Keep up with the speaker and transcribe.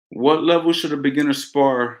What level should a beginner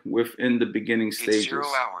spar within the beginning It's 0 stages?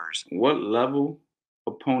 hours. What level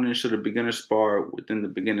opponent should a beginner spar within the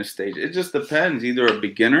beginner stage? It just depends. Either a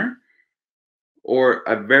beginner or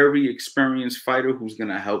a very experienced fighter who's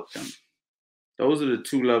gonna help them. Those are the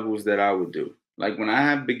two levels that I would do. Like when I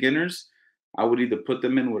have beginners, I would either put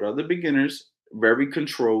them in with other beginners, very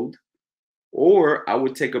controlled, or I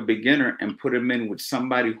would take a beginner and put him in with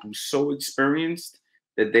somebody who's so experienced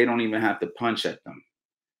that they don't even have to punch at them.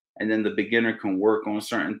 And then the beginner can work on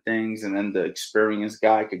certain things, and then the experienced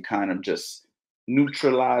guy could kind of just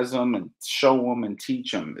neutralize them and show them and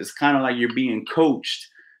teach them. It's kind of like you're being coached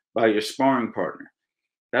by your sparring partner.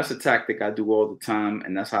 That's a tactic I do all the time,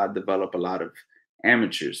 and that's how I develop a lot of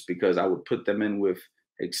amateurs because I would put them in with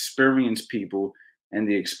experienced people, and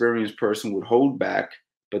the experienced person would hold back,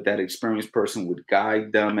 but that experienced person would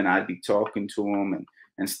guide them, and I'd be talking to them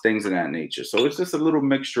and things of that nature. So it's just a little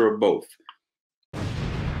mixture of both.